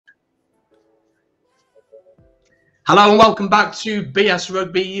Hello and welcome back to BS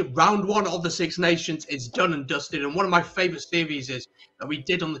Rugby. Round one of the Six Nations is done and dusted, and one of my favourite series that we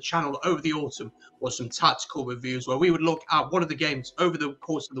did on the channel over the autumn was some tactical reviews where we would look at one of the games over the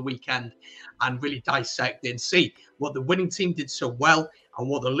course of the weekend and really dissect it and see what the winning team did so well and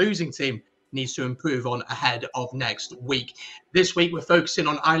what the losing team needs to improve on ahead of next week. This week we're focusing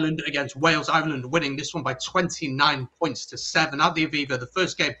on Ireland against Wales. Ireland winning this one by 29 points to 7 at the Aviva, the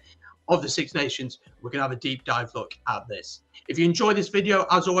first game of the Six Nations. We're going to have a deep dive look at this. If you enjoy this video,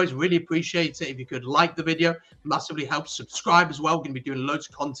 as always, really appreciate it. If you could like the video, massively helps. Subscribe as well. We're going to be doing loads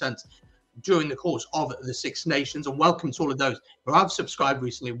of content during the course of the Six Nations, and welcome to all of those who have subscribed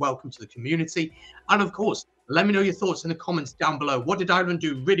recently. Welcome to the community. And of course, let me know your thoughts in the comments down below. What did Ireland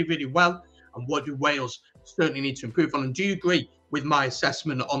do really, really well? And what do Wales certainly need to improve on? And do you agree with my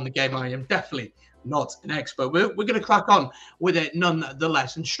assessment on the game? I am definitely not an expert. We're going to crack on with it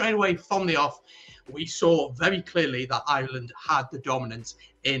nonetheless. And straight away from the off, we saw very clearly that Ireland had the dominance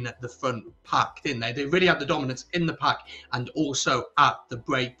in the front pack, didn't they? They really had the dominance in the pack and also at the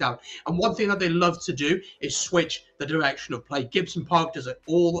breakdown. And one thing that they love to do is switch the direction of play. Gibson Park does it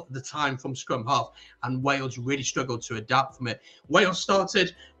all the time from scrum half, and Wales really struggled to adapt from it. Wales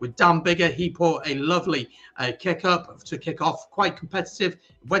started with Dan Biggar. He put a lovely kick up to kick off, quite competitive,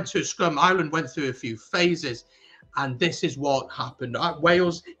 went to a scrum. Ireland went through a few phases, and this is what happened.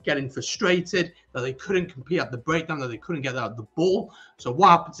 Wales getting frustrated that they couldn't compete at the breakdown, that they couldn't get out the ball. So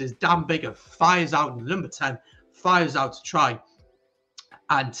what happens is Dan Biggar fires out, number 10, fires out to try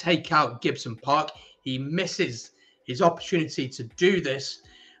and take out Gibson Park. He misses his opportunity to do this,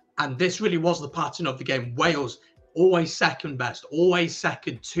 and this really was the pattern of the game. Wales always second best, always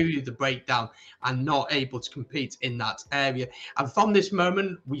second to the breakdown, and not able to compete in that area. And from this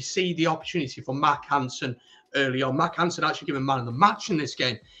moment, we see the opportunity for Mack Hansen early on. Mack Hansen actually given man of the match in this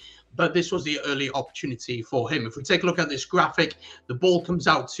game, but this was the early opportunity for him. If we take a look at this graphic, the ball comes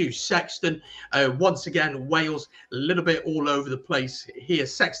out to Sexton. Once again, Wales a little bit all over the place here.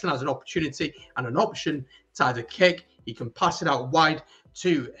 Sexton has an opportunity and an option to either kick. He can pass it out wide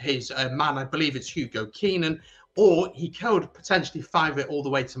to his man, I believe it's Hugo Keenan, or he could potentially fire it all the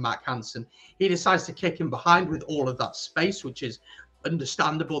way to Mack Hansen. He decides to kick him behind with all of that space, which is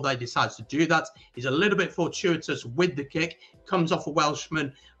understandable that he decides to do that. He's a little bit fortuitous with the kick, comes off a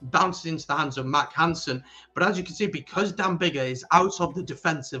Welshman, bounces into the hands of Mack Hansen. But as you can see, because Dan Biggar is out of the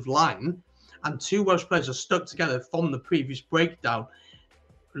defensive line and two Welsh players are stuck together from the previous breakdown,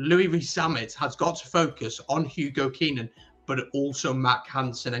 Louis Rees-Zammit has got to focus on Hugo Keenan, but also Mack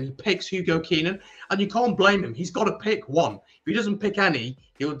Hansen, and he picks Hugo Keenan, and you can't blame him. He's got to pick one. If he doesn't pick any,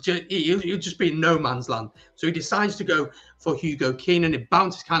 he'll just be in no man's land. So he decides to go for Hugo Keenan. It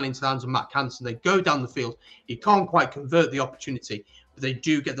bounces kindly into the hands of Mack Hansen. They go down the field. He can't quite convert the opportunity, but they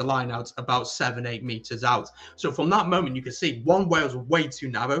do get the line out about 7-8 meters out. So from that moment, you can see one, Wales were way too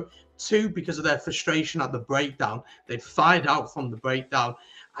narrow. Two, because of their frustration at the breakdown, they'd fired out from the breakdown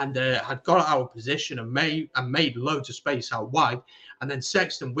and had got out of position and made loads of space out wide. And then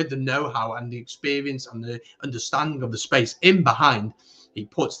Sexton, with the know-how and the experience and the understanding of the space in behind, he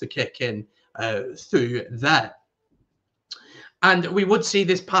puts the kick in through there. And we would see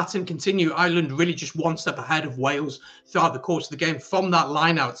this pattern continue. Ireland really just one step ahead of Wales throughout the course of the game. From that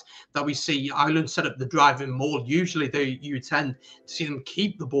line out that we see Ireland set up the driving maul. Usually you tend to see them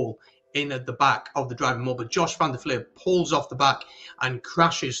keep the ball in at the back of the driving maul, but Josh van der Flier pulls off the back and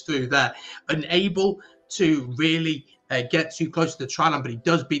crashes through there, unable to really get too close to the try line, but he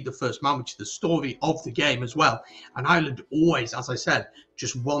does beat the first man, which is the story of the game as well. And Ireland always, as I said,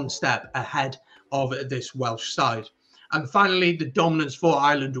 just one step ahead of this Welsh side. And finally, the dominance for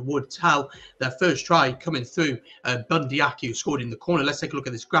Ireland would tell. Their first try coming through Bundy Aki, who scored in the corner. Let's take a look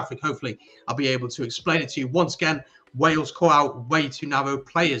at this graphic. Hopefully, I'll be able to explain it to you. Once again, Wales caught out way too narrow,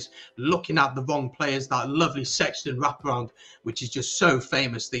 players looking at the wrong players. That lovely Sexton wraparound, which is just so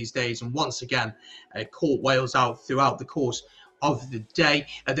famous these days. And once again, caught Wales out throughout the course of the day.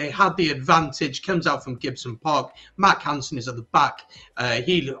 They had the advantage, comes out from Gibson Park. Mack Hansen is at the back.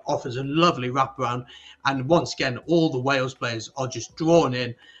 He offers a lovely wraparound. And once again, all the Wales players are just drawn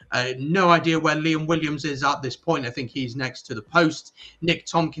in. No idea where Liam Williams is at this point. I think he's next to the post. Nick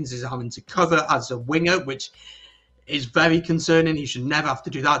Tompkins is having to cover as a winger, which is very concerning. He should never have to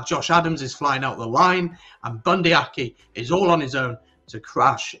do that. Josh Adams is flying out the line, and Bundy Aki is all on his own to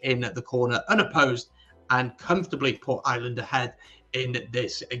crash in the corner unopposed and comfortably put Ireland ahead in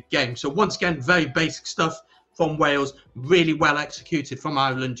this game. So once again, very basic stuff from Wales, really well executed from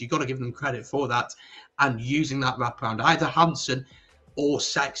Ireland. You've got to give them credit for that, and using that wraparound, either Hansen or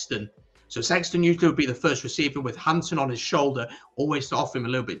Sexton. So Sexton usually would be the first receiver with Hanson on his shoulder, always to offer him a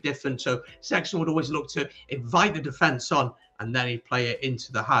little bit different. So Sexton would always look to invite the defence on, and then he'd play it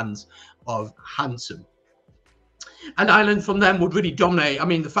into the hands of Hanson. And Ireland from them would really dominate. I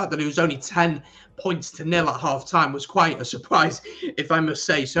mean, the fact that it was only 10 points to nil at half time was quite a surprise, if I must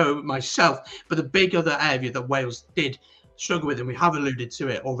say so myself. But the big other area that Wales did struggle with, and we have alluded to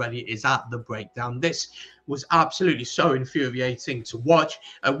it already, is at the breakdown. This was absolutely so infuriating to watch.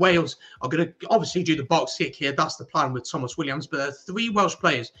 Wales are going to obviously do the box kick here. That's the plan with Thomas Williams. But there are 3 Welsh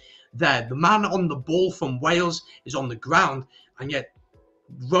players there. The man on the ball from Wales is on the ground, and yet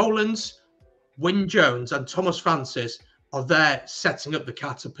Rowlands, Wyn Jones and Thomas Francis are there setting up the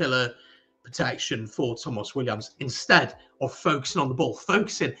caterpillar protection for Thomas Williams instead of focusing on the ball,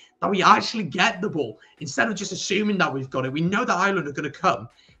 focusing that we actually get the ball instead of just assuming that we've got it. We know that Ireland are going to come.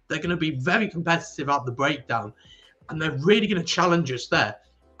 They're going to be very competitive at the breakdown, and they're really going to challenge us there.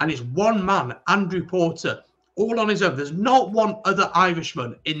 And it's one man, Andrew Porter, all on his own. There's not one other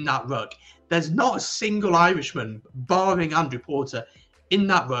Irishman in that ruck. There's not a single Irishman, barring Andrew Porter, in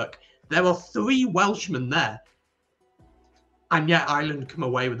that ruck. There are 3 Welshmen there, and yet Ireland come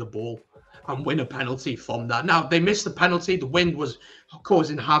away with the ball and win a penalty from that. Now, they missed the penalty. The wind was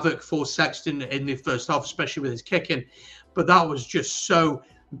causing havoc for Sexton in the first half, especially with his kicking, but that was just so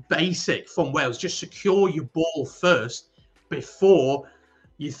basic from Wales. Just secure your ball first before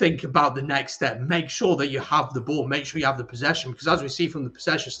you think about the next step. Make sure that you have the ball. Make sure you have the possession, because as we see from the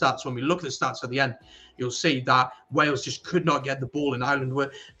possession stats, when we look at the stats at the end, you'll see that Wales just could not get the ball, and Ireland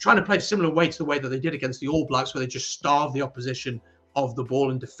were trying to play a similar way to the way that they did against the All Blacks, where they just starved the opposition of the ball,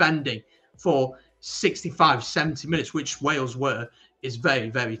 and defending for 65, 70 minutes, which Wales were, is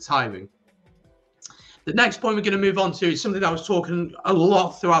very, very tiring. The next point we're going to move on to is something that I was talking a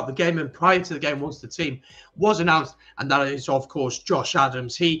lot throughout the game and prior to the game once the team was announced, and that is, of course, Josh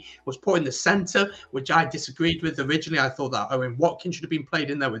Adams. He was put in the centre, which I disagreed with originally. I thought that Owen Watkins should have been played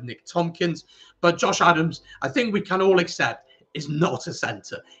in there with Nick Tompkins. But Josh Adams, I think we can all accept, is not a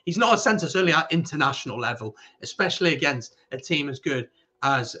centre. He's not a centre, certainly at international level, especially against a team as good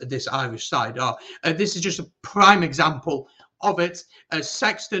as this Irish side are. This is just a prime example of it.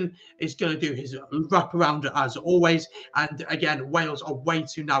 Sexton is going to do his wraparound as always, and again Wales are way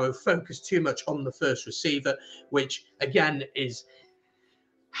too narrow, focused too much on the first receiver, which again is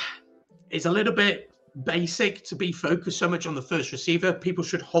a little bit basic to be focused so much on the first receiver. People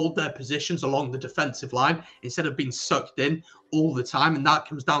should hold their positions along the defensive line instead of being sucked in all the time, and that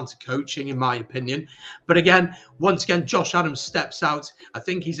comes down to coaching, in my opinion. But again, once again, Josh Adams steps out. I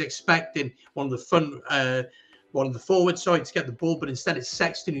think he's expecting one of the forwards, to get the ball, but instead it's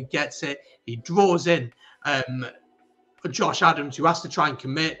Sexton who gets it. He draws in Josh Adams, who has to try and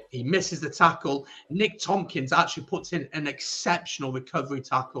commit. He misses the tackle. Nick Tompkins actually puts in an exceptional recovery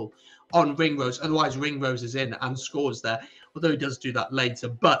tackle on Ringrose. Otherwise, Ringrose is in and scores there, although he does do that later.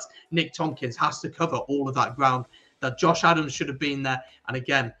 But Nick Tompkins has to cover all of that ground that Josh Adams should have been there. And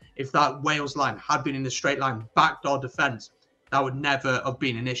again, if that Wales line had been in the straight line, backed our defence, that would never have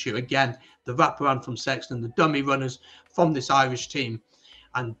been an issue. Again, the wraparound from Sexton, the dummy runners from this Irish team,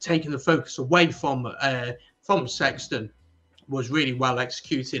 and taking the focus away from Sexton was really well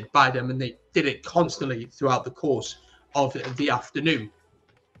executed by them, and they did it constantly throughout the course of the afternoon.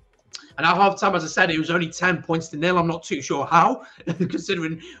 And at half-time, as I said, it was only 10 points to nil. I'm not too sure how,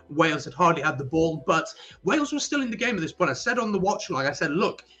 considering Wales had hardly had the ball, but Wales was still in the game at this point. I said on the watch log, I said,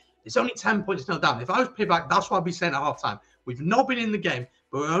 look, it's only 10 points to nil down. If I was payback, that's what I'd be saying at half-time. We've not been in the game,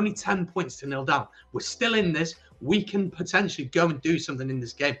 but we're only 10 points to nil down. We're still in this. We can potentially go and do something in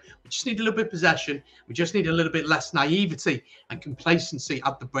this game. We just need a little bit of possession. We just need a little bit less naivety and complacency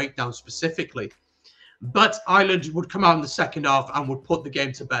at the breakdown specifically. But Ireland would come out in the second half and would put the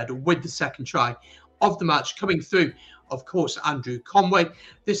game to bed with the second try of the match coming through, of course, Andrew Conway.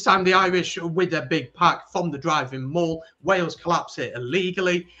 This time the Irish with their big pack from the driving maul. Wales collapse it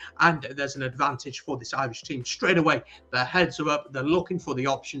illegally, and there's an advantage for this Irish team straight away. Their heads are up. They're looking for the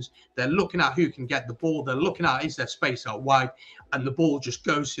options. They're looking at who can get the ball. They're looking at, is there space out wide? And the ball just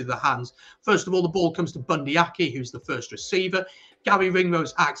goes through the hands. First of all, the ball comes to Bundy Aki, who's the first receiver. Gary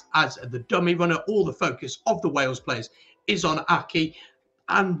Ringrose acts as the dummy runner. All the focus of the Wales players is on Aki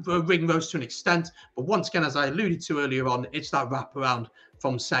and Ringrose to an extent. But once again, as I alluded to earlier on, it's that wraparound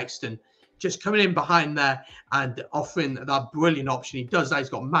from Sexton. Just coming in behind there and offering that brilliant option. He does that. He's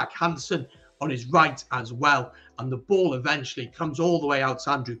got Mac Hansen on his right as well. And the ball eventually comes all the way out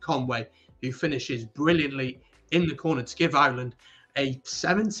to Andrew Conway, who finishes brilliantly in the corner to give Ireland a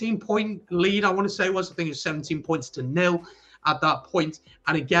 17-point lead, I want to say it was. I think it was 17 points to nil at that point.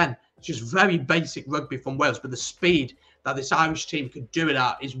 And again, just very basic rugby from Wales, but the speed that this Irish team could do it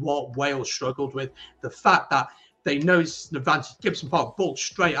at is what Wales struggled with. The fact that they know it's an advantage. Gibson Park, ball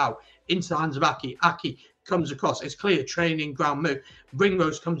straight out into the hands of Aki. Aki comes across. It's clear training ground move.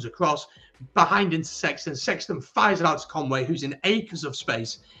 Ringrose comes across behind into Sexton. Sexton fires it out to Conway, who's in acres of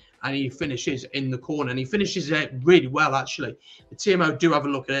space, and he finishes in the corner. And he finishes it really well, actually. The TMO do have a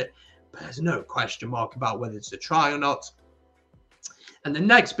look at it, but there's no question mark about whether it's a try or not. And the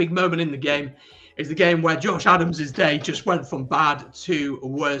next big moment in the game is the game where Josh Adams' day just went from bad to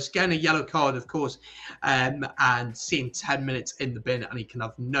worse. Getting a yellow card, of course, and seeing 10 minutes in the bin, and he can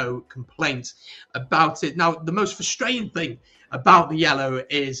have no complaints about it. Now, the most frustrating thing about the yellow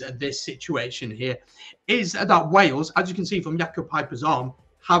is this situation here, is that Wales, as you can see from Jakob Piper's arm,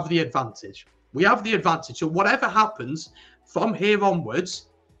 have the advantage. We have the advantage. So whatever happens from here onwards,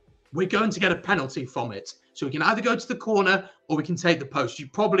 we're going to get a penalty from it. So we can either go to the corner or we can take the post. You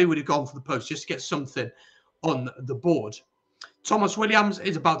probably would have gone for the post just to get something on the board. Thomas Williams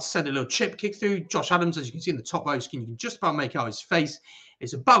is about to send a little chip kick through. Josh Adams, as you can see in the top right screen, you can just about make out his face,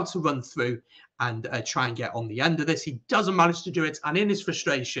 is about to run through and try and get on the end of this. He doesn't manage to do it. And in his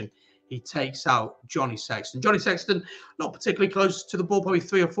frustration, he takes out Johnny Sexton. Johnny Sexton, not particularly close to the ball, probably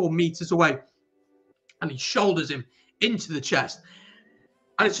 3 or 4 meters away. And he shoulders him into the chest.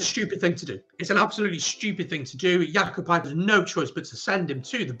 And it's a stupid thing to do. It's an absolutely stupid thing to do. Jakob Piper has no choice but to send him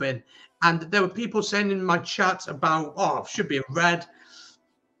to the bin. And there were people saying in my chat about, oh, it should be a red.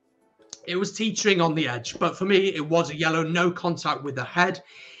 It was teetering on the edge. But for me, it was a yellow, no contact with the head.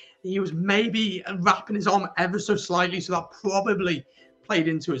 He was maybe wrapping his arm ever so slightly, so that probably played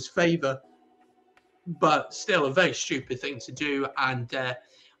into his favour. But still a very stupid thing to do. And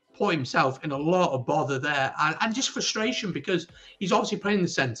put himself in a lot of bother there and just frustration, because he's obviously playing in the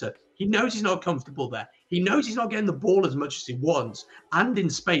centre. He knows he's not comfortable there. He knows he's not getting the ball as much as he wants, and in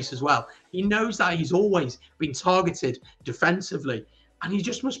space as well. He knows that he's always been targeted defensively, and he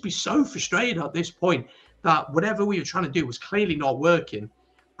just must be so frustrated at this point that whatever we were trying to do was clearly not working,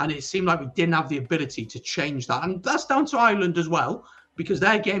 and it seemed like we didn't have the ability to change that. And that's down to Ireland as well, because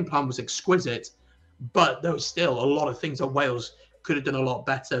their game plan was exquisite, but there was still a lot of things that Wales could have done a lot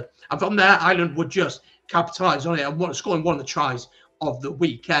better. And from there, Ireland would just capitalise on it and scoring one of the tries of the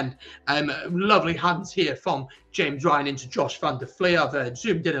weekend. Lovely hands here from James Ryan into Josh van der Fleer. I've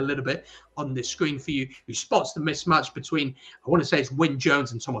zoomed in a little bit on this screen for you, who spots the mismatch between, I want to say it's Wyn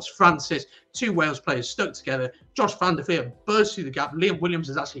Jones and Thomas Francis. 2 Wales players stuck together. Josh van der Fleer bursts through the gap. Liam Williams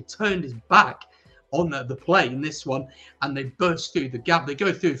has actually turned his back on the play in this one, and they burst through the gap. They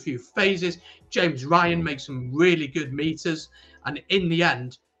go through a few phases. James Ryan makes some really good meters, and in the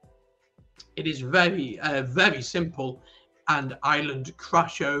end, it is very, very simple, and Ireland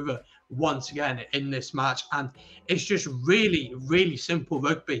crash over once again in this match. And it's just really, really simple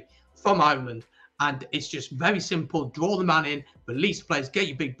rugby from Ireland, and it's just very simple. Draw the man in, release players, get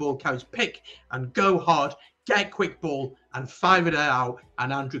your big ball carries, pick and go hard, get quick ball and fire it out,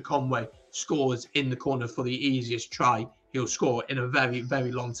 and Andrew Conway scores in the corner for the easiest try he'll score in a very,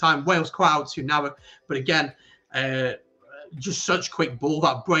 very long time. Wales quite out too narrow, but again, just such quick ball.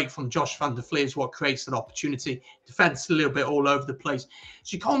 That break from Josh van der Fleer is what creates that opportunity. Defence a little bit all over the place.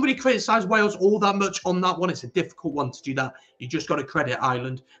 So you can't really criticise Wales all that much on that one. It's a difficult one to do that. You just got to credit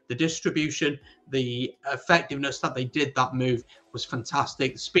Ireland. The distribution, the effectiveness that they did that move was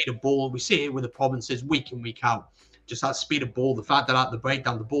fantastic. The speed of ball, we see it with the provinces week in, week out. Just that speed of ball, the fact that at the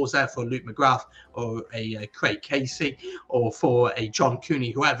breakdown, the ball's there for Luke McGrath or a Craig Casey or for a John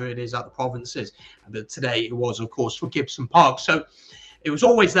Cooney, whoever it is at the provinces. But today it was, of course, for Gibson Park. So it was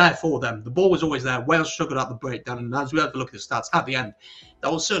always there for them. The ball was always there. Wales struggled at the breakdown. And as we have to look at the stats at the end,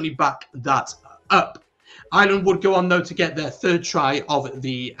 that will certainly back that up. Ireland would go on, though, to get their third try of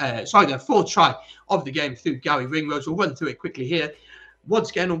the, their fourth try of the game through Gary Ringrose. We'll run through it quickly here. Once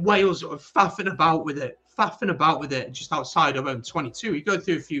again, Wales are faffing about with it just outside of own 22. We go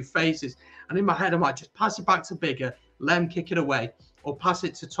through a few phases, and in my head, I might just pass it back to Bigger, let him kick it away, or pass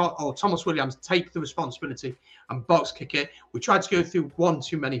it to Thomas Williams, take the responsibility and box kick it. We tried to go through one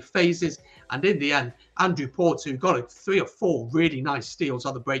too many phases, and in the end, Andrew Porter, who got 3 or 4 really nice steals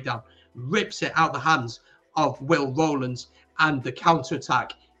on the breakdown, rips it out the hands of Will Rowlands, and the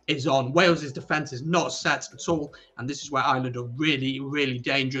counter-attack is on. Wales's defence is not set at all, and this is where Ireland are really, really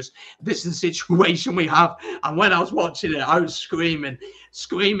dangerous. This is the situation we have, and when I was watching it, I was screaming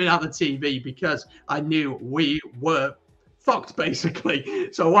at the TV because I knew we were fucked, basically.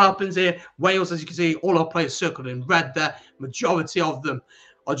 So what happens here? Wales, as you can see, all our players circled in red there. Majority of them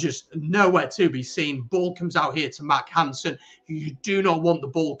are just nowhere to be seen. Ball comes out here to Mac Hansen, who you do not want the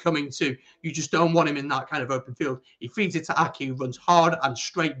ball coming to. You just don't want him in that kind of open field. He feeds it to Aki, who runs hard and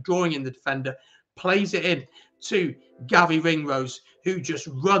straight, drawing in the defender, plays it in to Gary Ringrose, who just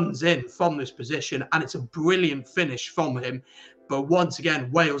runs in from this position, and it's a brilliant finish from him. But once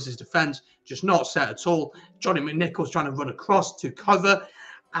again, Wales' defence just not set at all. Johnny McNichol's trying to run across to cover,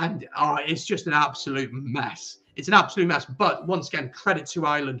 and it's just an absolute mess. It's an absolute mess. But once again, credit to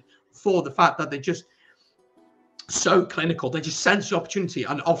Ireland for the fact that they just so clinical. They just sense the opportunity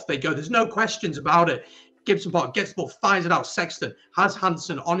and off they go. There's no questions about it. Gibson Park gets the ball, fires it out. Sexton has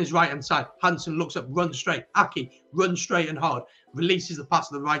Hansen on his right-hand side. Hansen looks up, runs straight. Aki runs straight and hard, releases the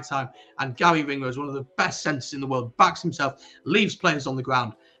pass at the right time. And Gary Ringrose, one of the best centres in the world, backs himself, leaves players on the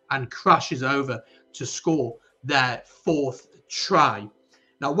ground and crashes over to score their 4th try.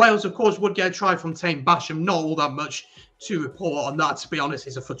 Now, Wales, of course, would get a try from Tame Basham. Not all that much to report on that, to be honest.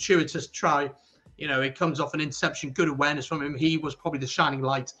 It's a fortuitous try. You know, it comes off an interception, good awareness from him. He was probably the shining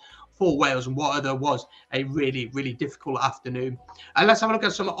light for Wales and what other was a really, really difficult afternoon. And let's have a look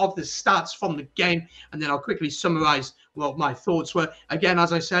at some of the stats from the game, and then I'll quickly summarise what my thoughts were. Again,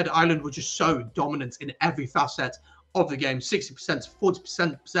 as I said, Ireland were just so dominant in every facet of the game. 60% to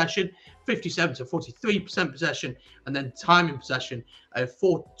 40% possession, 57 to 43% possession, and then time in possession,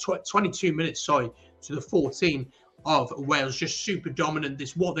 22 minutes, to the 14 of Wales. Just super dominant.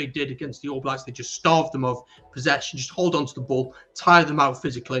 This is what they did against the All Blacks. They just starved them of possession, just hold on to the ball, tire them out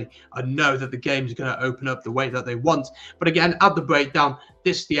physically, and know that the game is going to open up the way that they want. But again, at the breakdown,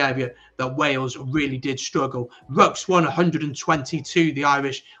 this is the area that Wales really did struggle. Rucks won 122, the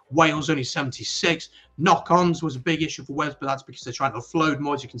Irish. Wales only 76. Knock-ons was a big issue for Wales, but that's because they're trying to offload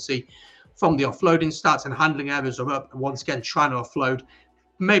more, as you can see from the offloading stats, and handling errors are up. Once again, trying to offload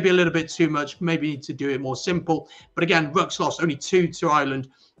maybe a little bit too much, maybe need to do it more simple. But again, Rucks lost only 2 to Ireland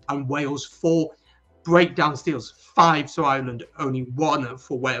and Wales 4. Breakdown steals 5 to Ireland, only 1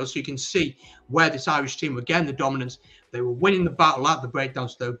 for Wales. So you can see where this Irish team were again the dominance. They were winning the battle at the breakdown,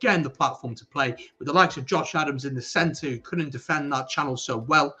 so they were getting the platform to play with the likes of Josh Adams in the centre, who couldn't defend that channel so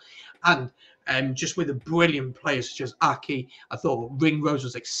well. And just with a brilliant players such as Aki, I thought Ringrose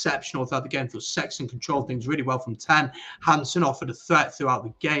was exceptional throughout the game. I thought Sexton controlled things really well from 10. Hansen offered a threat throughout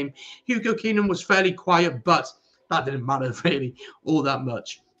the game. Hugo Keenan was fairly quiet, but that didn't matter really all that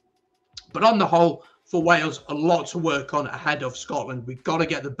much. But on the whole, for Wales, a lot to work on ahead of Scotland. We've got to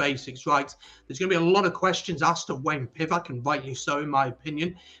get the basics right. There's going to be a lot of questions asked of Wayne Pivac, and rightly so, in my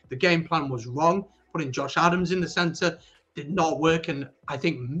opinion. The game plan was wrong. Putting Josh Adams in the centre did not work, and I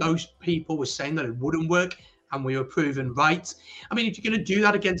think most people were saying that it wouldn't work, and we were proven right. I mean, if you're going to do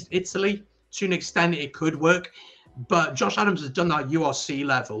that against Italy, to an extent, it could work, but Josh Adams has done that at URC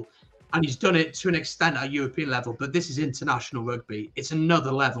level, and he's done it to an extent at European level, but this is international rugby. It's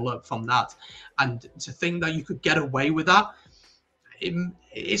another level up from that, and to think that you could get away with that,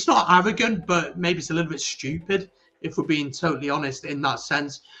 it's not arrogant, but maybe it's a little bit stupid, if we're being totally honest in that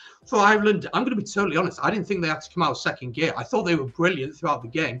sense. For Ireland, I'm going to be totally honest. I didn't think they had to come out of second gear. I thought they were brilliant throughout the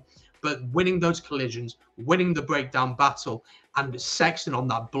game, but winning those collisions, winning the breakdown battle, and Sexton on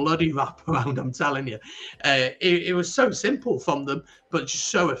that bloody wraparound, I'm telling you, it was so simple from them, but just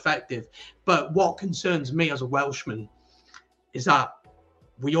so effective. But what concerns me as a Welshman is that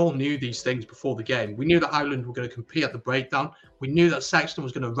we all knew these things before the game. We knew that Ireland were going to compete at the breakdown. We knew that Sexton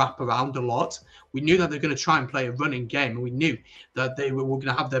was going to wrap around a lot. We knew that they're going to try and play a running game. And we knew that they were going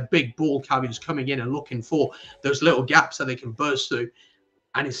to have their big ball carriers coming in and looking for those little gaps that they can burst through.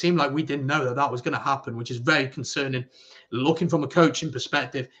 And it seemed like we didn't know that that was going to happen, which is very concerning. Looking from a coaching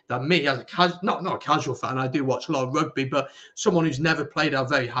perspective, that me as a not a casual fan, I do watch a lot of rugby, but someone who's never played at a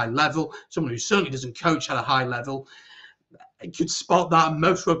very high level, someone who certainly doesn't coach at a high level, could spot that.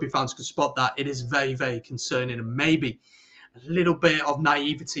 Most rugby fans could spot that. It is very, very concerning, and maybe a little bit of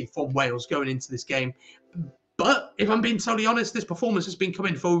naivety from Wales going into this game. But if I'm being totally honest, this performance has been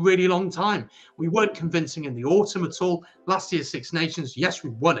coming for a really long time. We weren't convincing in the autumn at all. Last year's Six Nations, yes, we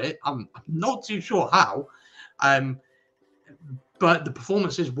won it. I'm not too sure how, but the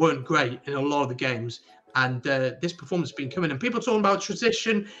performances weren't great in a lot of the games. And this performance has been coming. And people talking about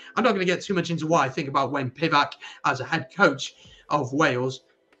transition. I'm not going to get too much into what I think about Wayne Pivac as a head coach of Wales.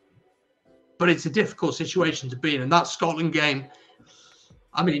 But it's a difficult situation to be in. And that Scotland game,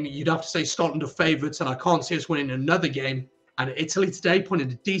 I mean, you'd have to say Scotland are favourites. And I can't see us winning another game. And Italy today put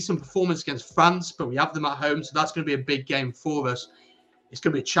in a decent performance against France. But we have them at home. So that's going to be a big game for us. It's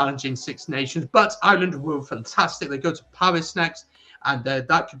going to be a challenging Six Nations. But Ireland were fantastic. They go to Paris next. And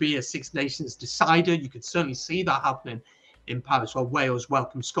that could be a Six Nations decider. You could certainly see that happening in Paris, while Wales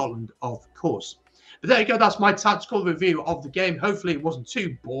welcome Scotland, of course. But there you go. That's my tactical review of the game. Hopefully it wasn't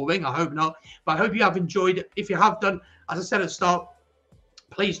too boring. I hope not. But I hope you have enjoyed it. If you have done, as I said at the start,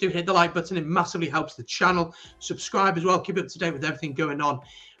 Please do hit the like button. It massively helps the channel. Subscribe as well. Keep up to date with everything going on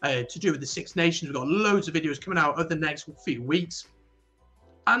to do with the Six Nations. We've got loads of videos coming out over the next few weeks.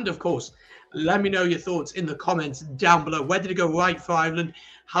 And of course, let me know your thoughts in the comments down below. Where did it go right for Ireland?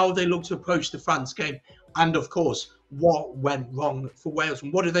 How they look to approach the France game? And of course, what went wrong for Wales?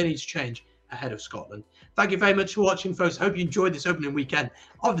 And what do they need to change ahead of Scotland? Thank you very much for watching, folks. I hope you enjoyed this opening weekend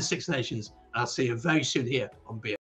of the Six Nations. And I'll see you very soon here on BS.